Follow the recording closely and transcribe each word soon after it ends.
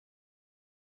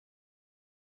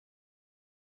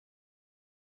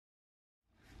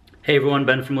Hey everyone,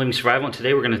 Ben from Living Survival, and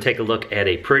today we're going to take a look at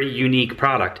a pretty unique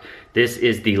product. This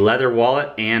is the leather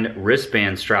wallet and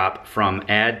wristband strap from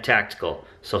Ad Tactical,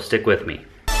 so stick with me.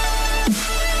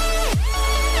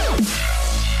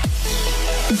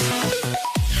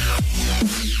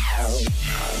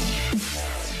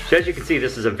 So as you can see,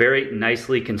 this is a very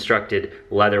nicely constructed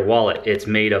leather wallet. It's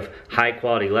made of high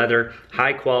quality leather,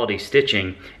 high quality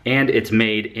stitching, and it's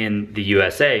made in the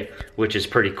USA, which is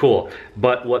pretty cool.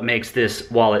 But what makes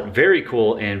this wallet very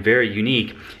cool and very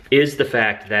unique is the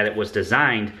fact that it was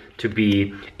designed to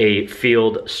be a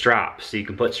field strap. So you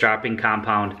can put strapping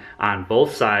compound on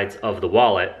both sides of the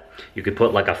wallet. You could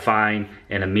put like a fine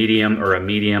and a medium, or a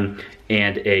medium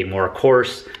and a more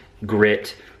coarse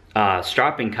grit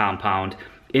strapping compound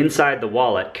inside the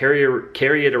wallet.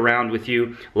 Carry it around with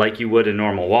you like you would a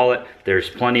normal wallet. There's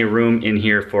plenty of room in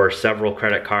here for several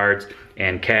credit cards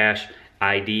and cash,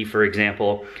 ID for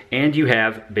example, and you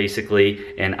have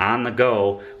basically an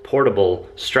on-the-go portable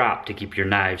strap to keep your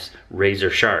knives razor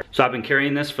sharp. So I've been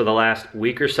carrying this for the last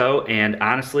week or so, and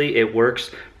honestly it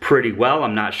works pretty well.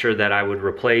 I'm not sure that I would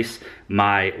replace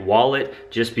my wallet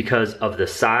just because of the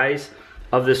size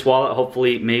of this wallet.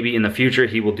 Hopefully maybe in the future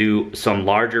he will do some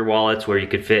larger wallets where you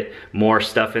could fit more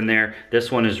stuff in there.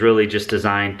 This one is really just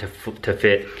designed to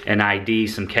fit an ID,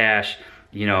 some cash,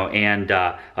 you know, and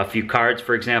a few cards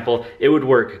for example. It would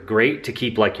work great to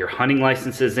keep like your hunting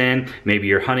licenses in, maybe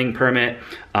your hunting permit,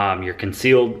 your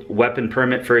concealed weapon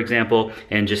permit for example,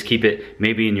 and just keep it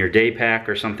maybe in your day pack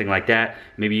or something like that.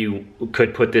 Maybe you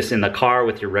could put this in the car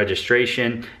with your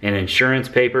registration and insurance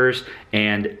papers,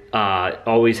 and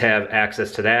always have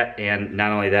access to that, and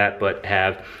not only that, but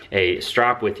have a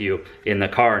strap with you in the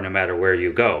car no matter where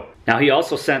you go. Now he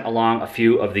also sent along a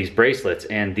few of these bracelets,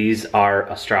 and these are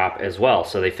a strap as well,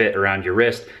 so they fit around your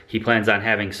wrist. He plans on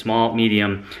having small,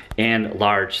 medium, and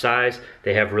large size.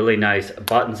 They have really nice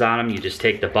buttons on them. You just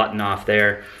take the button off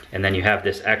there, and then you have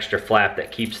this extra flap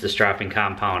that keeps the strapping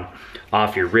compound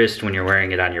off your wrist when you're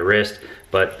wearing it on your wrist.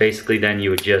 But basically then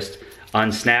you would just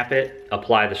unsnap it,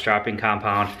 apply the strapping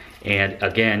compound, and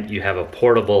again you have a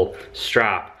portable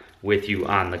strap with you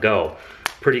on the go.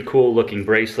 Pretty cool looking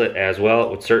bracelet as well.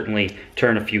 It would certainly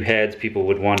turn a few heads. People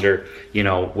would wonder, you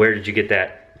know, where did you get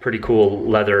that pretty cool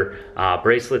leather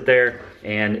bracelet there?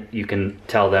 And you can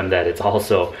tell them that it's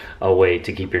also a way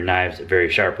to keep your knives very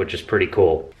sharp, which is pretty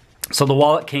cool. So the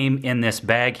wallet came in this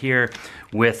bag here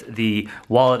with the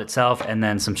wallet itself and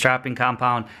then some strapping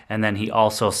compound, and then he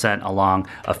also sent along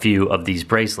a few of these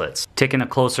bracelets. Taking a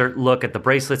closer look at the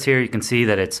bracelets here, you can see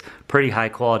that it's pretty high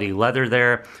quality leather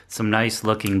there, some nice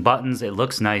looking buttons, it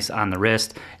looks nice on the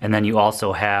wrist, and then you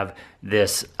also have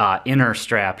this inner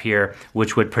strap here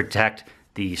which would protect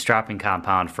the strapping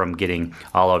compound from getting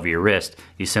all over your wrist.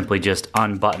 You simply just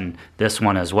unbutton this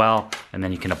one as well, and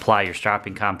then you can apply your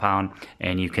strapping compound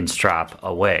and you can strap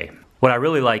away. What I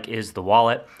really like is the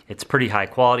wallet. It's pretty high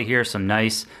quality here, some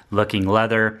nice looking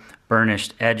leather,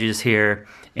 burnished edges here,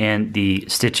 and the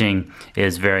stitching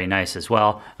is very nice as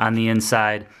well. On the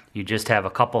inside, you just have a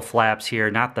couple flaps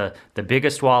here, not the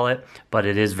biggest wallet, but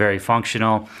it is very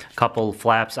functional. A couple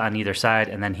flaps on either side,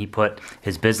 and then he put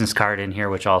his business card in here,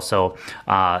 which also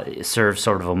serves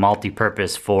sort of a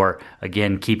multi-purpose for,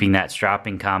 again, keeping that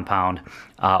strapping compound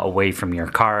away from your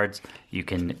cards. You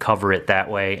can cover it that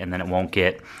way, and then it won't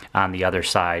get on the other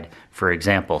side, for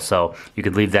example. So you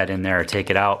could leave that in there or take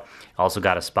it out. Also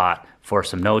got a spot for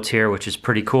some notes here, which is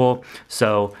pretty cool.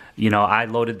 So, you know, I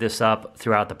loaded this up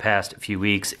throughout the past few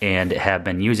weeks and have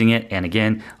been using it. And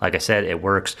again, like I said, it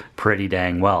works pretty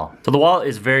dang well. So the wallet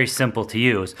is very simple to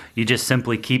use. You just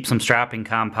simply keep some strapping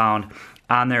compound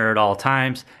on there at all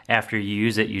times. After you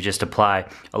use it, you just apply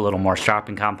a little more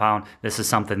strapping compound. This is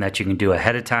something that you can do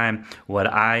ahead of time. What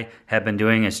I have been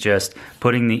doing is just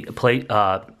putting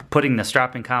the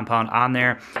strapping compound on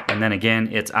there, and then again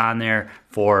it's on there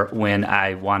for when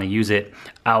I want to use it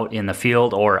out in the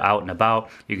field or out and about.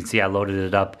 You can see I loaded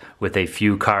it up with a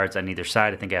few cards on either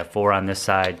side. I think I have 4 on this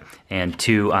side and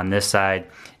 2 on this side,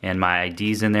 and my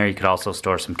ID's in there. You could also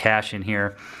store some cash in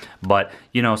here, but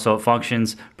you know, so it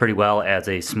functions pretty well as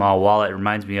a small wallet. It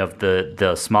reminds me of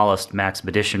the smallest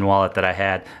Maxpedition wallet that I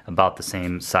had, about the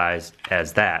same size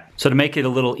as that. So to make it a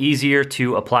little easier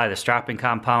to apply the strapping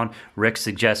compound, Rick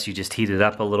suggests you just heat it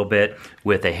up a little bit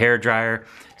with a hair dryer.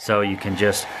 So you can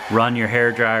just run your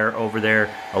hair dryer over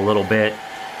there a little bit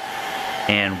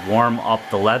and warm up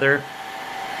the leather.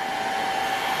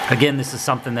 Again, this is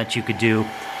something that you could do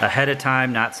ahead of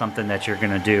time, not something that you're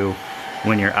gonna do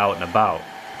when you're out and about.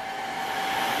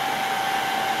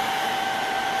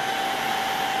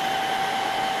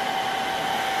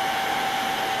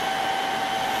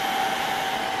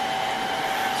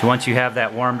 So once you have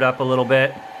that warmed up a little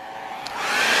bit,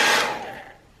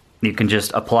 you can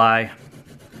just apply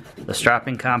the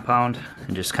stropping compound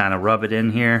and just kind of rub it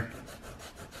in here.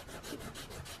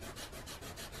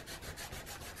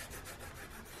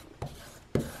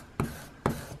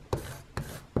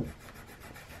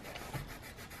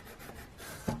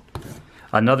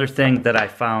 Another thing that I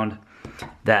found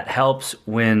that helps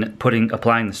when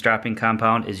applying the stropping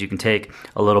compound is you can take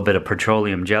a little bit of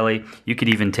petroleum jelly. You could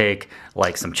even take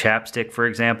like some chapstick, for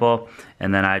example,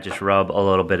 and then I just rub a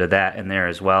little bit of that in there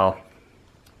as well.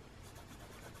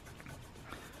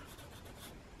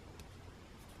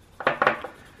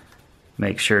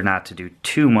 Make sure not to do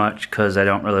too much because I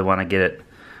don't really want to get it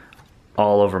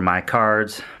all over my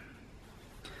cards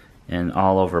and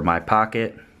all over my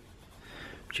pocket.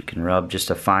 But you can rub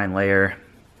just a fine layer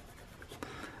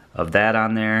of that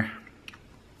on there,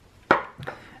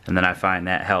 and then I find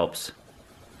that helps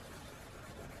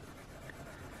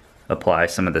apply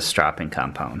some of the stropping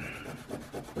compound.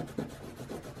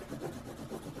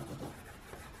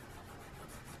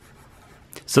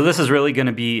 So this is really going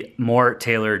to be more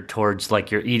tailored towards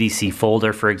like your EDC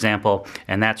folder, for example,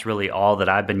 and that's really all that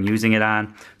I've been using it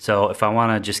on. So if I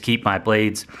want to just keep my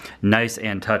blades nice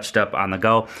and touched up on the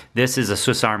go, this is a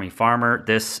Swiss Army Farmer.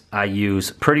 This I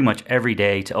use pretty much every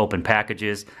day to open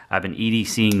packages. I've been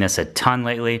EDCing this a ton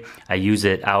lately. I use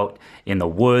it out in the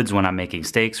woods when I'm making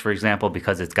steaks, for example,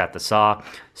 because it's got the saw.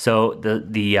 So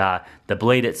the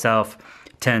blade itself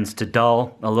tends to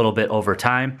dull a little bit over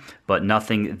time, but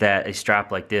nothing that a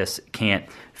strap like this can't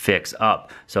fix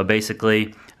up. So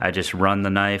basically, I just run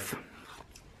the knife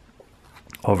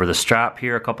over the strap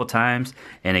here a couple times,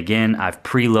 and again, I've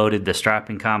preloaded the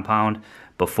strapping compound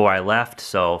before I left.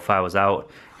 So if I was out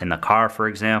in the car, for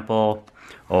example,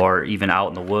 or even out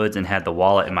in the woods and had the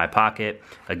wallet in my pocket,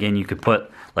 again, you could put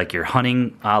like your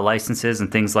hunting licenses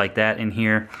and things like that in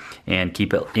here and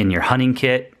keep it in your hunting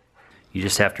kit. You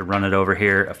just have to run it over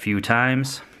here a few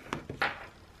times,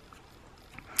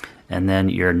 and then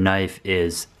your knife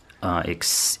is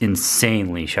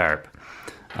insanely sharp.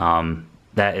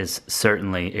 That is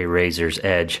certainly a razor's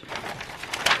edge.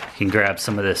 You can grab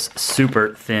some of this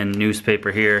super thin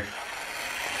newspaper here,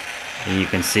 and you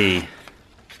can see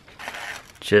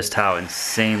just how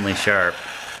insanely sharp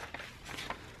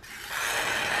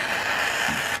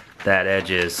that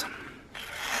edge is.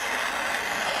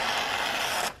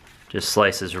 Just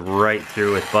slices right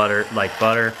through with butter, like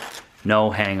butter, no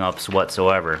hang-ups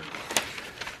whatsoever.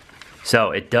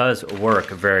 So it does work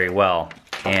very well.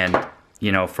 And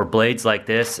you know, for blades like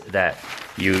this that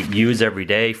you use every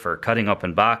day for cutting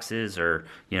open boxes or,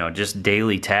 you know, just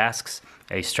daily tasks,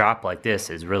 a strop like this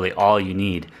is really all you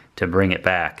need to bring it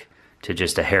back to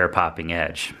just a hair-popping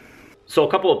edge. So a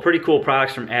couple of pretty cool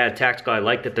products from Add Tactical. I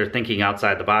like that they're thinking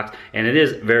outside the box, and it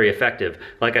is very effective.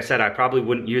 Like I said, I probably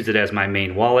wouldn't use it as my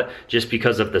main wallet just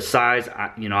because of the size.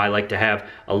 I like to have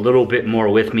a little bit more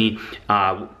with me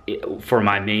for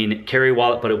my main carry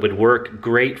wallet, but it would work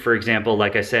great, for example,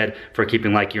 like I said, for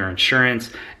keeping like your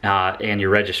insurance and your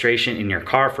registration in your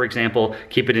car, for example.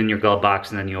 Keep it in your glove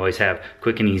box, and then you always have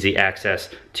quick and easy access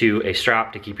to a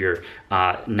strap to keep your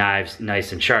knives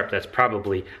nice and sharp. That's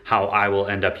probably how I will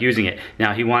end up using it.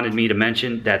 Now, he wanted me to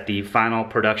mention that the final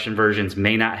production versions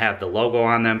may not have the logo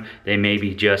on them. They may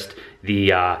be just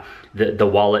the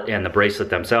wallet and the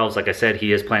bracelet themselves. Like I said,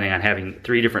 he is planning on having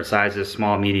 3 different sizes: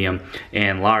 small, medium,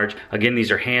 and large. Again, these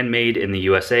are handmade in the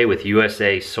USA with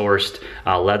USA sourced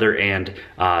leather and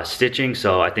stitching,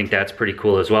 so I think that's pretty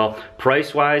cool as well.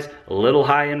 Price wise, a little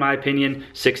high in my opinion.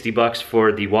 60 bucks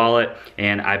for the wallet,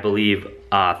 and I believe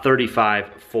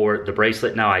 35 for the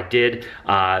bracelet. Now, I did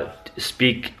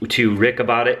speak to Rick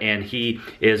about it, and he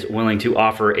is willing to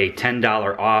offer a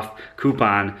 $10 off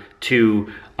coupon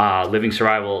to Living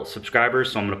Survival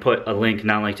subscribers. So I'm going to put a link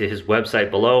not only to his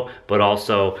website below, but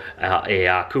also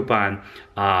a coupon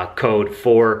code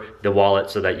for the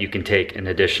wallet so that you can take an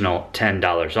additional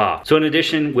 $10 off. So in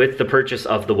addition, with the purchase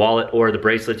of the wallet or the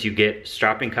bracelets, you get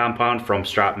stropping compound from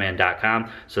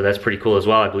stropman.com. So that's pretty cool as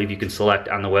well. I believe you can select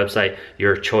on the website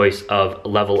your choice of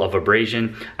level of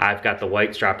abrasion. I've got the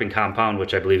white stropping compound,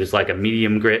 which I believe is like a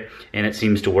medium grit, and it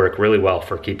seems to work really well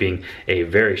for keeping a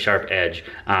very sharp edge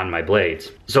on my blades.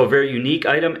 So a very unique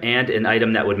item, and an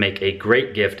item that would make a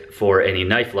great gift for any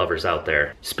knife lovers out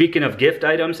there. Speaking of gift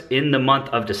items, in the month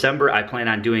of December, I plan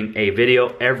on doing a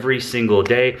video every single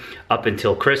day up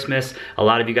until Christmas. A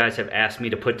lot of you guys have asked me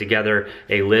to put together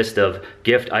a list of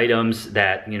gift items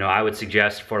that, you know, I would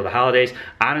suggest for the holidays.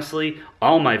 Honestly,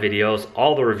 all my videos,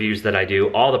 all the reviews that I do,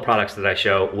 all the products that I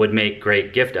show would make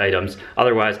great gift items.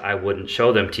 Otherwise, I wouldn't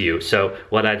show them to you. So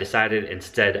what I decided,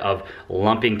 instead of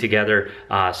lumping together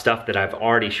stuff that I've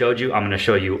already showed you, I'm gonna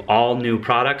show you all new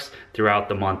products throughout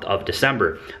the month of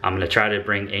December. I'm gonna try to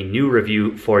bring a new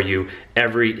review for you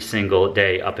every single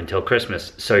day up until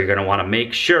Christmas. So you're gonna wanna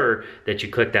make sure that you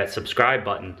click that subscribe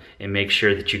button and make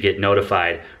sure that you get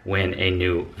notified when a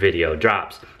new video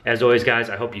drops. As always, guys,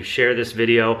 I hope you share this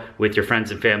video with your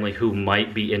friends and family who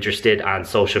might be interested on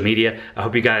social media. I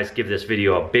hope you guys give this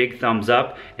video a big thumbs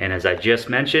up, and as I just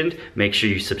mentioned, make sure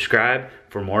you subscribe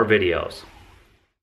for more videos.